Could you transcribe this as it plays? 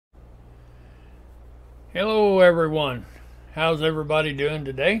Hello everyone, how's everybody doing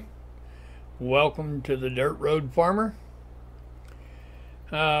today? Welcome to the Dirt Road Farmer.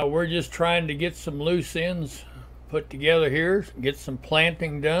 We're just trying to get some loose ends put together here, get some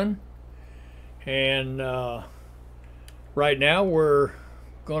planting done, and right now we're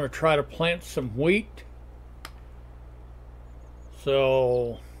going to try to plant some wheat.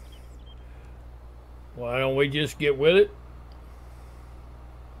 So why don't we just get with it?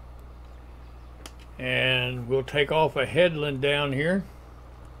 And we'll take off a headland down here,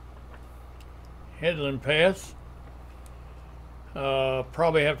 headland pass.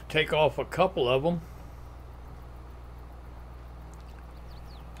 Probably have to take off a couple of them,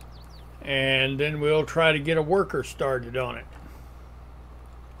 and then we'll try to get a worker started on it.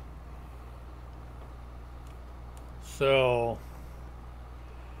 So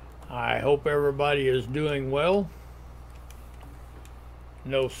I hope everybody is doing well.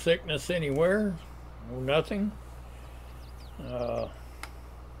 No sickness anywhere. Nothing.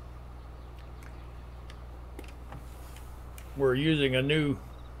 We're using a new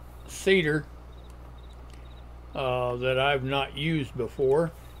seeder that I've not used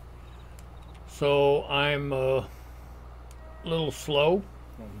before, so I'm a little slow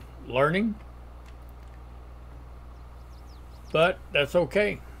learning, but that's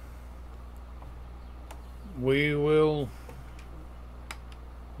okay. We will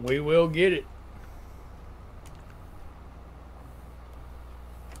get it.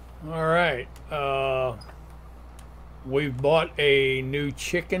 All right, we've bought a new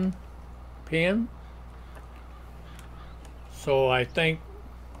chicken pen, so I think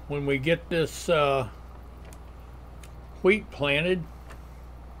when we get this wheat planted,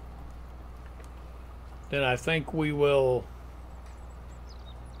 then I think we will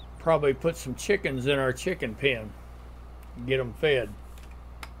probably put some chickens in our chicken pen and get them fed.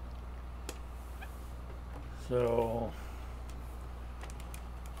 So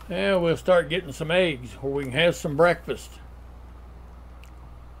yeah, we'll start getting some eggs where we can have some breakfast.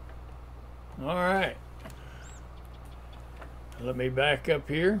 All right. Let me back up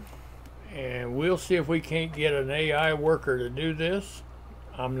here and we'll see if we can't get an AI worker to do this.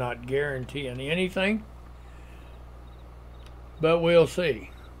 I'm not guaranteeing anything, but we'll see.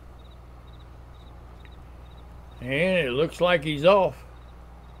 And it looks like he's off.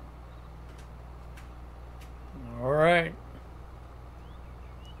 All right.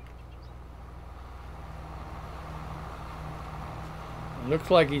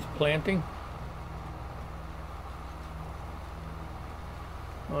 Looks like he's planting.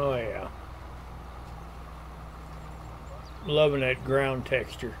 Oh yeah. Loving that ground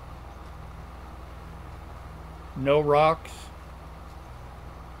texture. No rocks.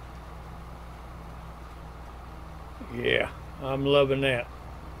 Yeah, I'm loving that.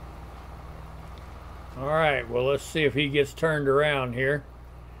 All right, well, let's see if he gets turned around here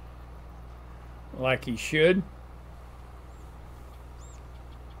like he should.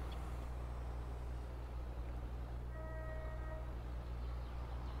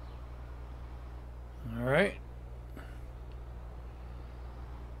 All right.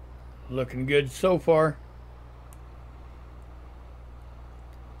 Looking good so far.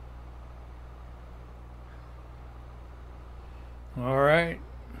 All right.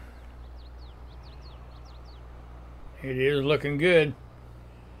 It is looking good.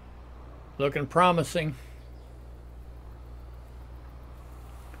 Looking promising.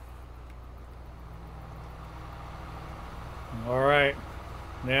 All right.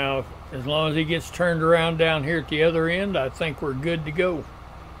 Now, as long as he gets turned around down here at the other end, I think we're good to go.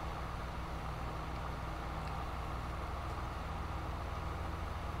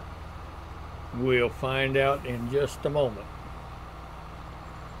 We'll find out in just a moment.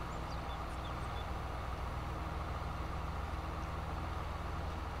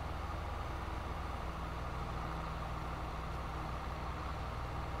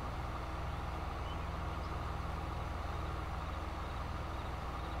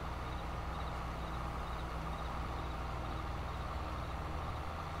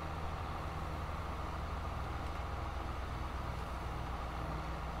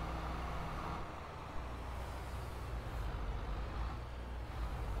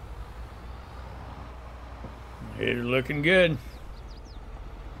 It's looking good.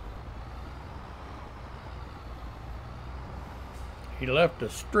 He left a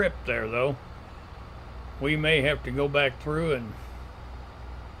strip there though. We may have to go back through and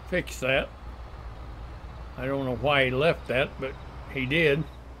fix that. I don't know why he left that, but he did.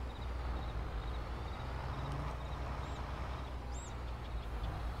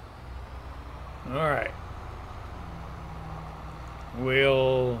 All right.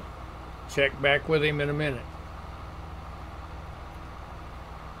 We'll check back with him in a minute.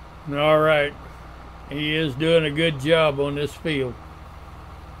 All right, he is doing a good job on this field.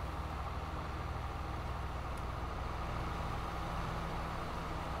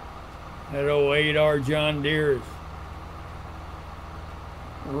 That old 8R John Deere is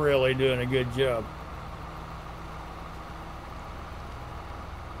really doing a good job.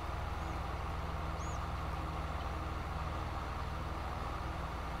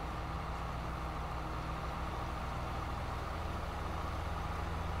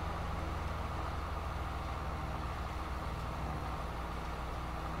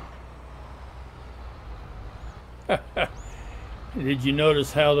 Did you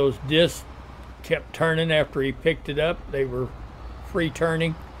notice how those discs kept turning after he picked it up? They were free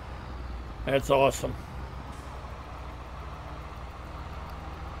turning. That's awesome.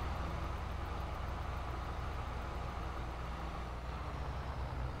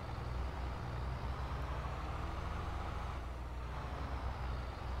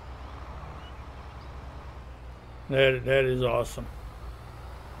 That is awesome.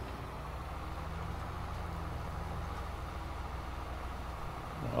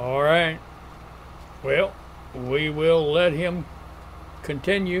 All right. Well, we will let him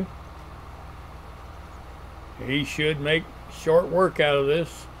continue. He should make short work out of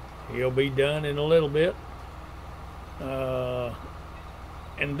this. He'll be done in a little bit. And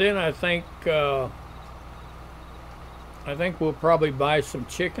then I think we'll probably buy some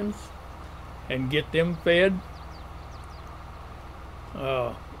chickens and get them fed.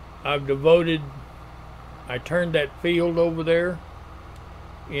 I turned that field over there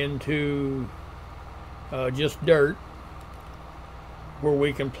into just dirt where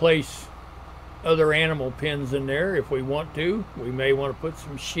we can place other animal pens in there if we want to. We may want to put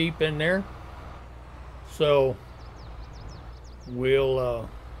some sheep in there. So we'll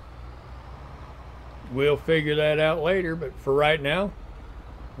figure that out later, but for right now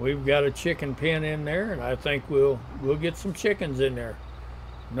we've got a chicken pen in there, and I think we'll get some chickens in there.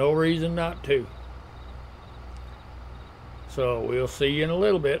 No reason not to. So we'll see you in a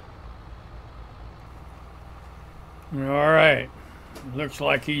little bit. All right. Looks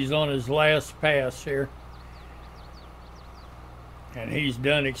like he's on his last pass here. And he's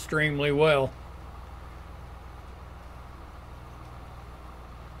done extremely well.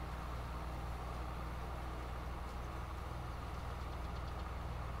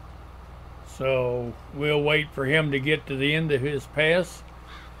 So we'll wait for him to get to the end of his pass,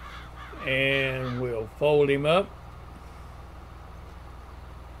 and we'll fold him up.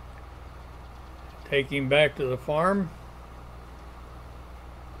 Take him back to the farm,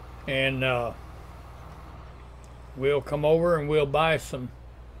 and we'll come over and we'll buy some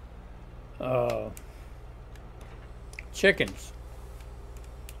chickens.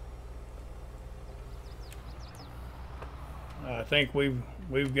 I think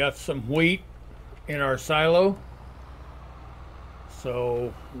we've got some wheat in our silo,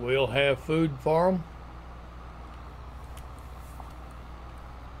 so we'll have food for them.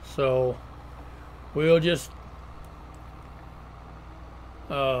 So we'll just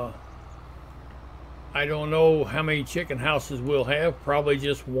I don't know how many chicken houses we'll have, probably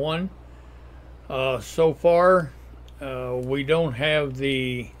just one. So far we don't have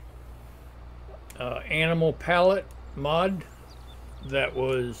the animal pallet mod that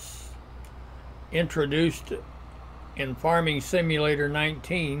was introduced in Farming Simulator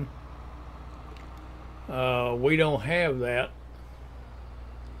 19. We don't have that.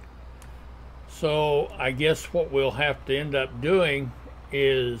 So I guess what we'll have to end up doing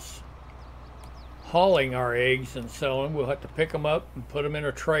is hauling our eggs and selling them. We'll have to pick them up and put them in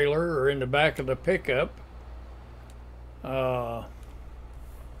a trailer or in the back of the pickup.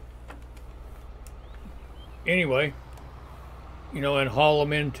 Anyway, you know, and haul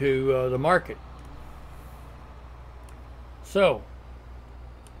them into the market. So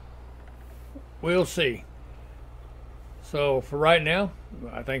we'll see. So for right now,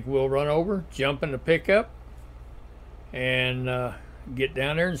 I think we'll run over, jump in the pickup, and get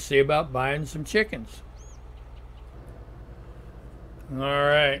down there and see about buying some chickens. All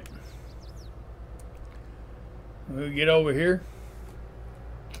right. We'll get over here.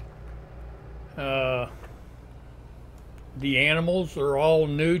 The animals are all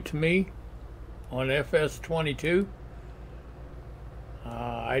new to me on FS22.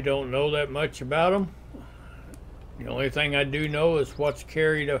 I don't know that much about them. The only thing I do know is what's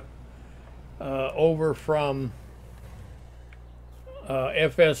carried over from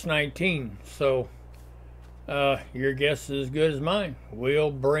FS19. So your guess is as good as mine.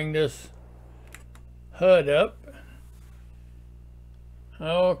 We'll bring this HUD up.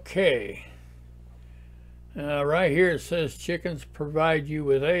 Okay. Right here it says chickens provide you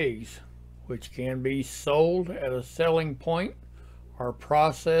with eggs, which can be sold at a selling point or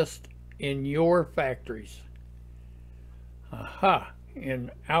processed in your factories. Aha,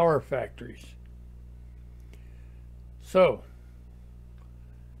 in our factories. So,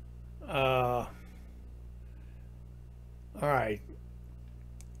 all right.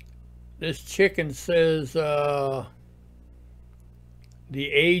 This chicken says the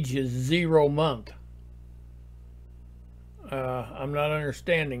age is 0 month. I'm not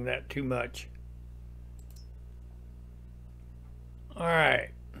understanding that too much. All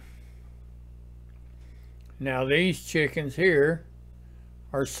right. Now these chickens here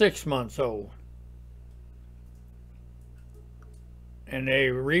are 6 months old. And they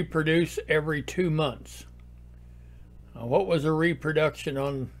reproduce every 2 months. What was the reproduction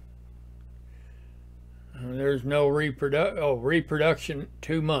on? There's no reproduction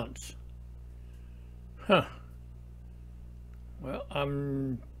 2 months. Huh. Well,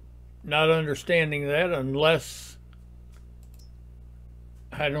 I'm not understanding that unless,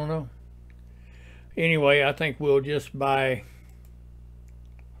 I don't know. Anyway, I think we'll just buy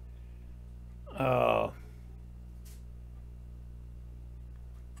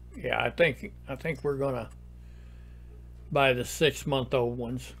yeah, I think we're gonna buy the 6-month-old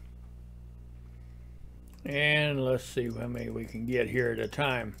ones. And let's see how many we can get here at a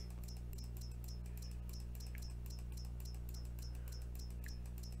time.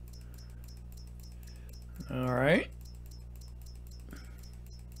 All right.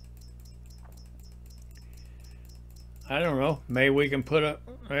 I don't know. Maybe we can put a,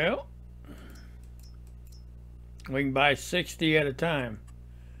 well, we can buy 60 at a time.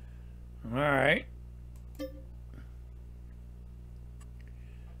 All right.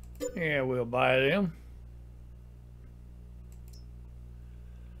 Yeah, we'll buy them.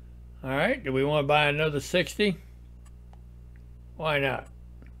 All right. Do we want to buy another 60? Why not?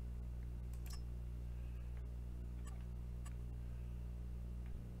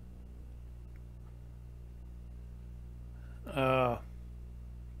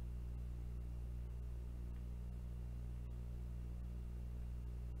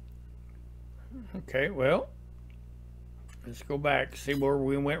 Okay, well, let's go back, see where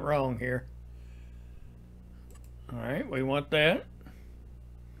we went wrong here. All right, we want that.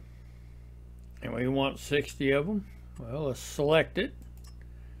 And we want 60 of them. Well, let's select it.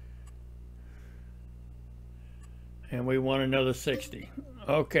 And we want another 60.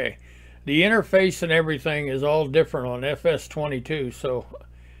 Okay. The interface and everything is all different on FS22, so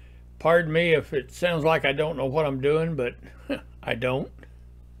pardon me if it sounds like I don't know what I'm doing, but I don't.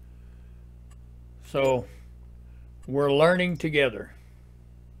 So we're learning together.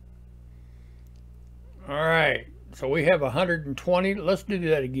 All right, so we have 120. Let's do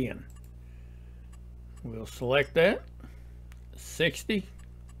that again. We'll select that. 60.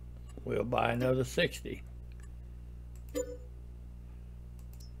 We'll buy another 60.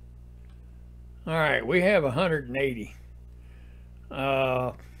 All right, we have 180.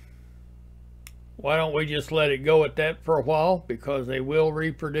 Why don't we just let it go at that for a while, because they will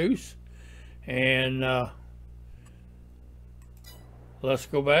reproduce. And let's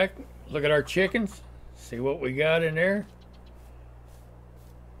go back, look at our chickens, see what we got in there.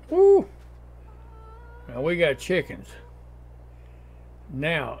 Woo! Now we got chickens.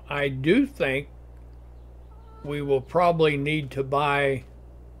 Now, I do think we will probably need to buy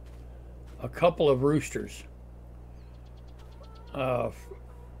a couple of roosters for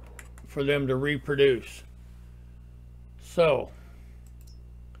them to reproduce. So,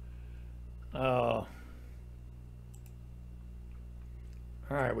 all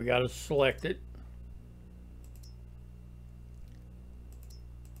right, we got to select it.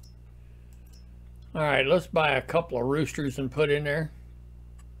 All right, let's buy a couple of roosters and put in there.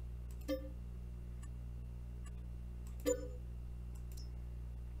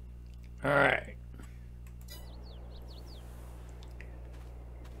 All right.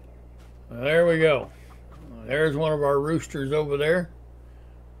 Well, there we go. There's one of our roosters over there.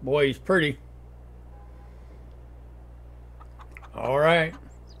 Boy, he's pretty. All right.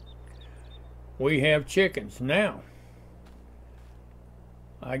 We have chickens. Now,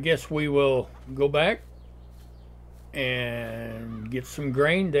 I guess we will go back and get some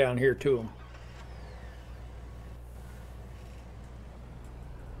grain down here to them.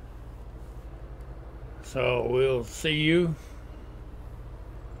 So we'll see you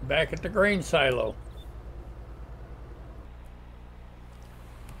back at the grain silo.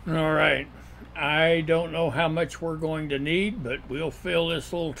 All right, I don't know how much we're going to need, but we'll fill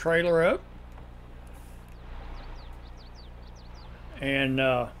this little trailer up and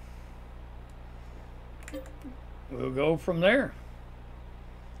we'll go from there.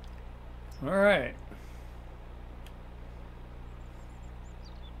 All right.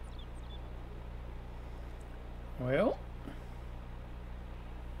 Well,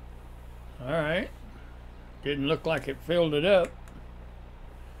 all right. Didn't look like it filled it up.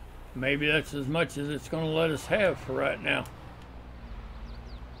 Maybe that's as much as it's going to let us have for right now.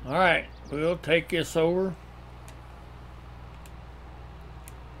 All right, we'll take this over.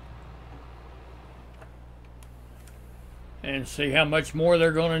 And see how much more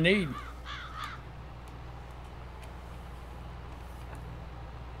they're going to need.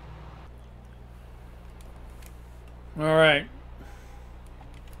 All right.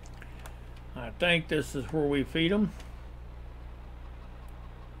 I think this is where we feed them.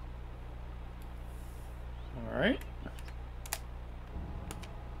 All right.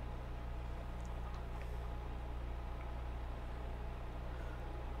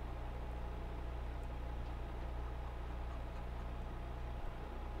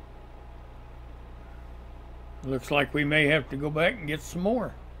 Looks like we may have to go back and get some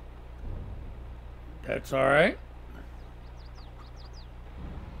more. That's all right.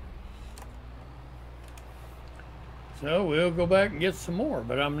 So we'll go back and get some more,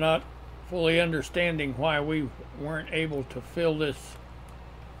 but I'm not fully understanding why we weren't able to fill this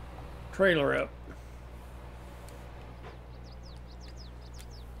trailer up.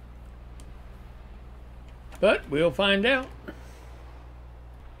 But we'll find out.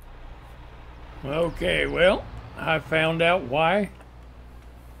 Okay, well, I found out why.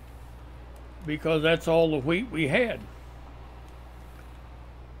 Because that's all the wheat we had.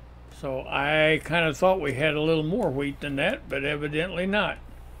 So I kind of thought we had a little more wheat than that, but evidently not.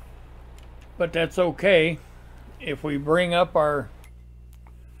 But that's okay. If we bring up our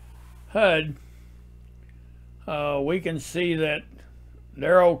HUD, we can see that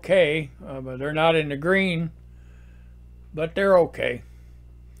they're okay. But they're not in the green, but they're okay.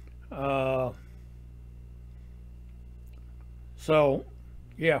 So,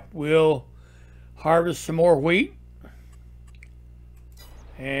 yeah, we'll harvest some more wheat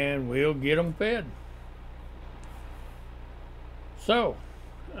and we'll get them fed. So,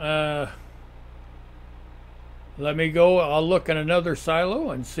 let me go. I'll look in another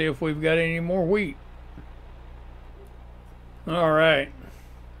silo and see if we've got any more wheat. All right.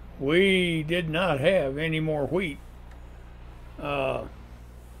 We did not have any more wheat in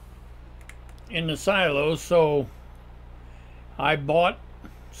the silos, so I bought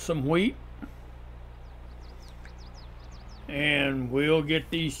some wheat and we'll get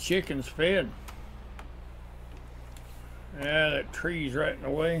these chickens fed. That tree's right in the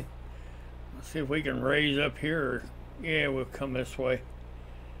way. Let's see if we can raise up here. Yeah, we'll come this way.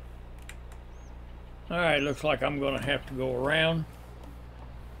 All right, looks like I'm going to have to go around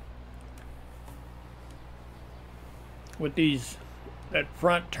with that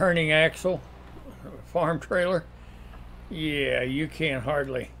front turning axle farm trailer. Yeah, you can't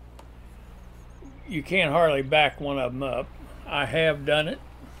hardly back one of them up. I have done it,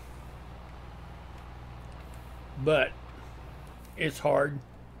 but it's hard.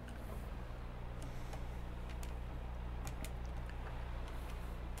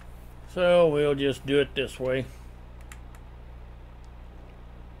 So we'll just do it this way.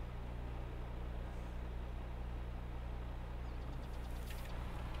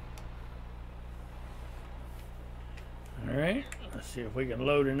 All right, let's see if we can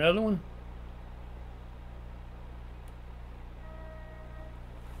load another one.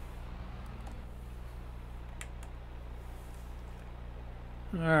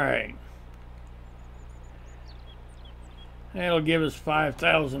 All right. That'll give us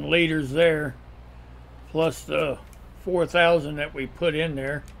 5,000 liters there, plus the 4,000 that we put in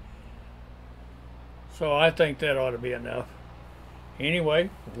there. So I think that ought to be enough. Anyway,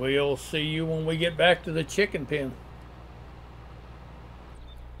 we'll see you when we get back to the chicken pen.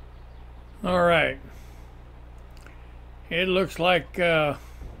 All right. It looks like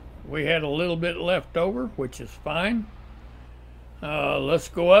we had a little bit left over, which is fine. Let's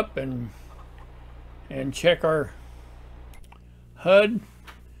go up and check our HUD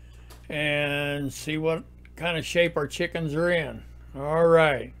and see what kind of shape our chickens are in. All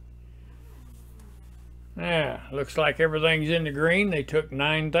right. Yeah, looks like everything's in the green. They took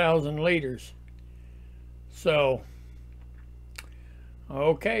 9,000 liters. So,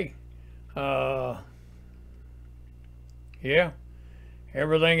 okay. Yeah,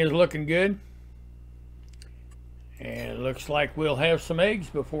 everything is looking good. And it looks like we'll have some eggs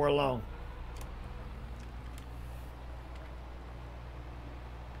before long.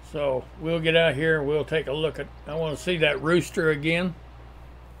 So we'll get out here and we'll take a look at, I want to see that rooster again.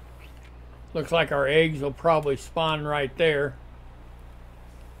 Looks like our eggs will probably spawn right there.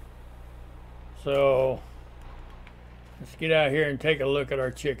 So let's get out here and take a look at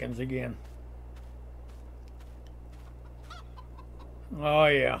our chickens again. Oh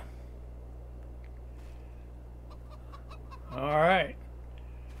yeah. All right.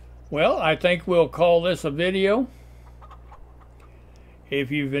 Well, I think we'll call this a video. If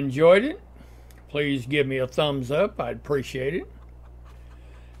you've enjoyed it, please give me a thumbs up. I'd appreciate it.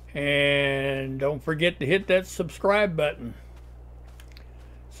 And don't forget to hit that subscribe button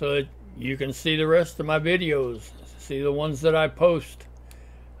so that you can see the rest of my videos, see the ones that I post.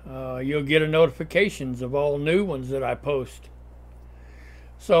 You'll get a notifications of all new ones that I post.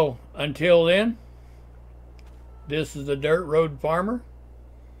 So until then, this is the Dirt Road Farmer.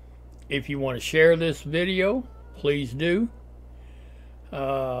 If you want to share this video, please do.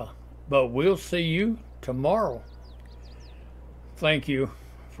 But we'll see you tomorrow. Thank you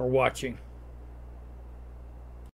for watching.